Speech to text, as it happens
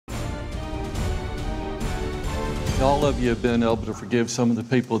All of you have been able to forgive some of the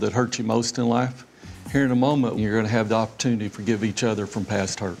people that hurt you most in life. Here in a moment, you're going to have the opportunity to forgive each other from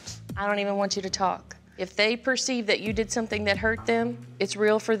past hurts. I don't even want you to talk. If they perceive that you did something that hurt them, it's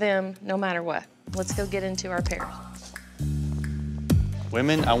real for them no matter what. Let's go get into our pairs.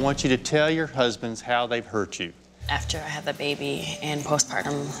 Women, I want you to tell your husbands how they've hurt you. After I had the baby and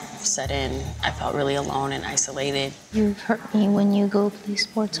postpartum set in, I felt really alone and isolated. You've hurt me when you go play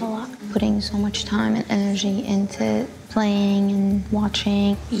sports a lot, putting so much time and energy into playing and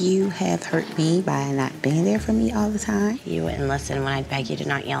watching. You have hurt me by not being there for me all the time. You wouldn't listen when I'd beg you to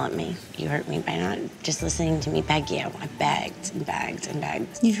not yell at me. You hurt me by not just listening to me beg you. I begged and begged and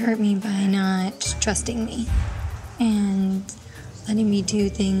begged. You've hurt me by not trusting me and letting me do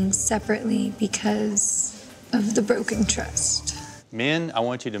things separately because of the broken trust. Men, I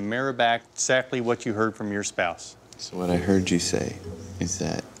want you to mirror back exactly what you heard from your spouse. So what I heard you say is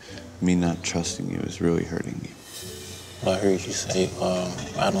that me not trusting you is really hurting you. What I heard you say,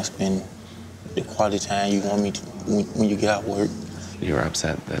 I don't spend the quality time you want me to when you get out of work. You were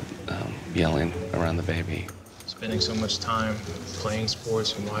upset that yelling around the baby. Spending so much time playing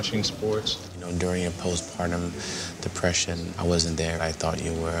sports and watching sports. You know, during your postpartum depression, I wasn't there. I thought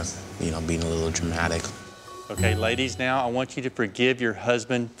you were, being a little dramatic. Okay, ladies, now I want you to forgive your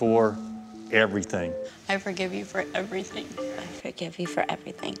husband for everything. I forgive you for everything. I forgive you for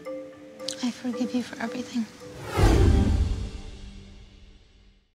everything. I forgive you for everything.